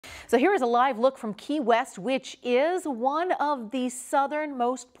So here is a live look from Key West, which is one of the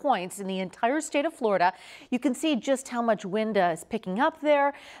southernmost points in the entire state of Florida. You can see just how much wind is picking up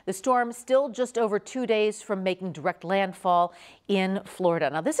there. The storm still just over 2 days from making direct landfall in Florida.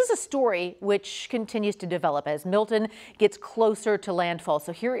 Now, this is a story which continues to develop as Milton gets closer to landfall.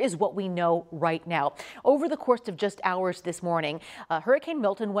 So here is what we know right now. Over the course of just hours this morning, Hurricane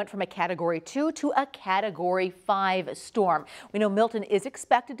Milton went from a Category 2 to a Category 5 storm. We know Milton is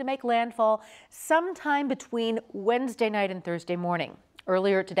expected to make landfall sometime between Wednesday night and Thursday morning.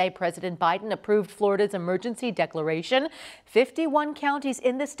 Earlier today, President Biden approved Florida's emergency declaration. 51 counties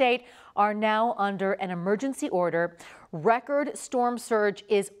in the state are now under an emergency order. Record storm surge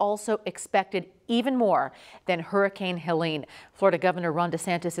is also expected, even more than Hurricane Helene. Florida Governor Ron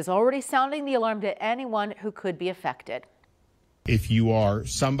DeSantis is already sounding the alarm to anyone who could be affected. If you are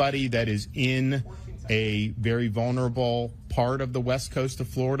somebody that is in a very vulnerable part of the west coast of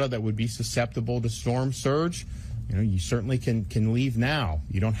Florida that would be susceptible to storm surge, you certainly can leave now.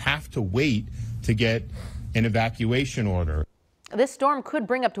 You don't have to wait to get an evacuation order. This storm could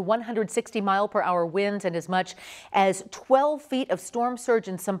bring up to 160-mile-per-hour winds and as much as 12 feet of storm surge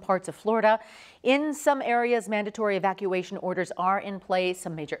in some parts of Florida. In some areas, mandatory evacuation orders are in place.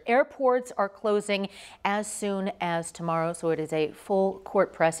 Some major airports are closing as soon as tomorrow. So it is a full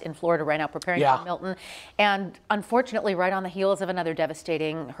court press in Florida right now preparing for Milton. And unfortunately, right on the heels of another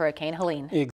devastating Hurricane Helene.